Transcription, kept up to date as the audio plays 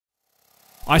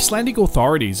Icelandic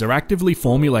authorities are actively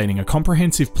formulating a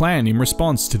comprehensive plan in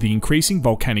response to the increasing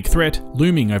volcanic threat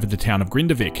looming over the town of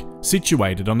Grindavík,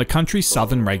 situated on the country's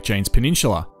southern Reykjanes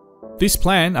Peninsula. This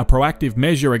plan, a proactive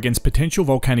measure against potential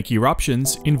volcanic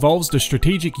eruptions, involves the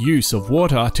strategic use of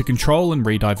water to control and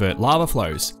redivert lava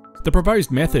flows. The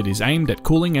proposed method is aimed at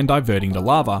cooling and diverting the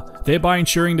lava, thereby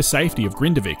ensuring the safety of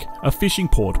Grindavík, a fishing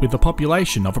port with a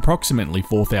population of approximately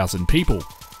 4,000 people.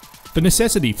 The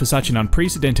necessity for such an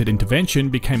unprecedented intervention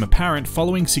became apparent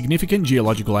following significant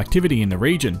geological activity in the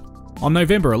region. On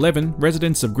November 11,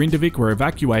 residents of Grindavík were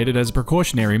evacuated as a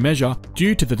precautionary measure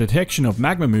due to the detection of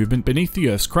magma movement beneath the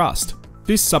Earth's crust.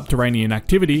 This subterranean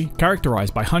activity,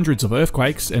 characterized by hundreds of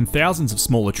earthquakes and thousands of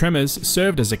smaller tremors,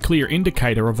 served as a clear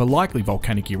indicator of a likely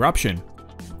volcanic eruption.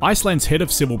 Iceland's head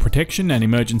of civil protection and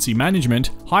emergency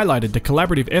management highlighted the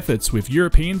collaborative efforts with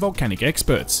European volcanic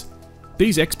experts.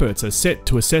 These experts are set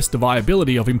to assess the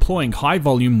viability of employing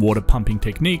high-volume water pumping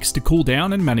techniques to cool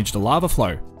down and manage the lava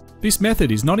flow. This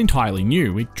method is not entirely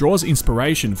new. It draws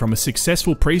inspiration from a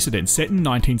successful precedent set in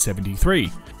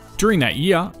 1973. During that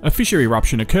year, a fissure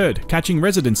eruption occurred, catching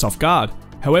residents off guard.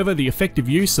 However, the effective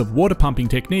use of water pumping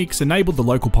techniques enabled the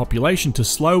local population to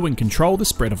slow and control the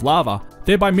spread of lava,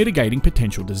 thereby mitigating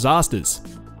potential disasters.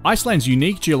 Iceland's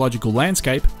unique geological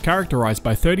landscape, characterized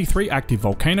by 33 active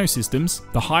volcano systems,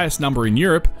 the highest number in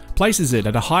Europe, places it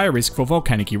at a higher risk for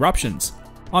volcanic eruptions.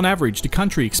 On average, the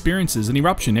country experiences an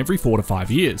eruption every 4 to 5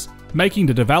 years, making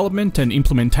the development and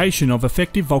implementation of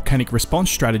effective volcanic response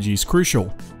strategies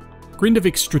crucial.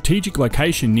 Grindavík's strategic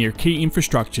location near key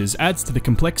infrastructures adds to the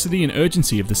complexity and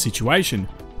urgency of the situation.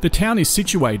 The town is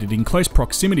situated in close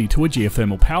proximity to a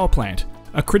geothermal power plant,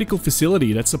 a critical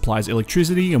facility that supplies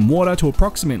electricity and water to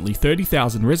approximately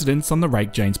 30,000 residents on the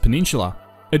Reykjanes Peninsula.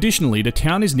 Additionally, the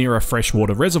town is near a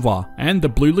freshwater reservoir and the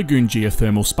Blue Lagoon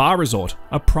Geothermal Spa Resort,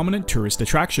 a prominent tourist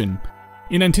attraction.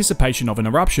 In anticipation of an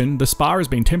eruption, the spa has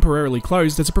been temporarily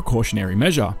closed as a precautionary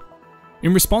measure.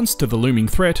 In response to the looming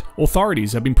threat,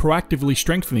 authorities have been proactively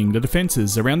strengthening the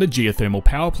defences around the geothermal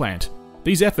power plant.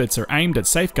 These efforts are aimed at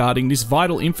safeguarding this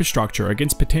vital infrastructure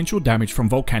against potential damage from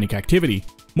volcanic activity.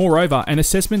 Moreover, an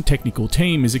assessment technical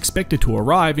team is expected to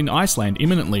arrive in Iceland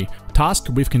imminently, tasked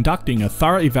with conducting a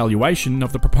thorough evaluation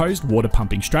of the proposed water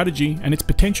pumping strategy and its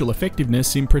potential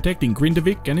effectiveness in protecting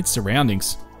Grindavík and its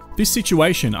surroundings. This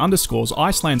situation underscores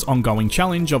Iceland's ongoing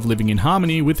challenge of living in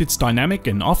harmony with its dynamic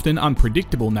and often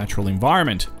unpredictable natural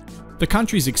environment. The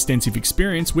country's extensive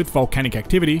experience with volcanic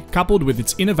activity, coupled with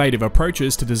its innovative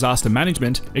approaches to disaster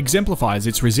management, exemplifies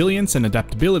its resilience and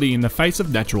adaptability in the face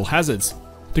of natural hazards.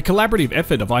 The collaborative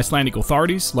effort of Icelandic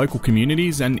authorities, local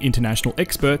communities, and international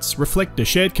experts reflect a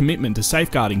shared commitment to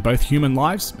safeguarding both human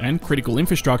lives and critical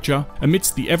infrastructure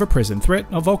amidst the ever-present threat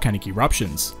of volcanic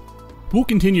eruptions. We'll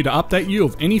continue to update you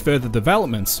of any further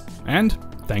developments, and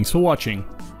thanks for watching.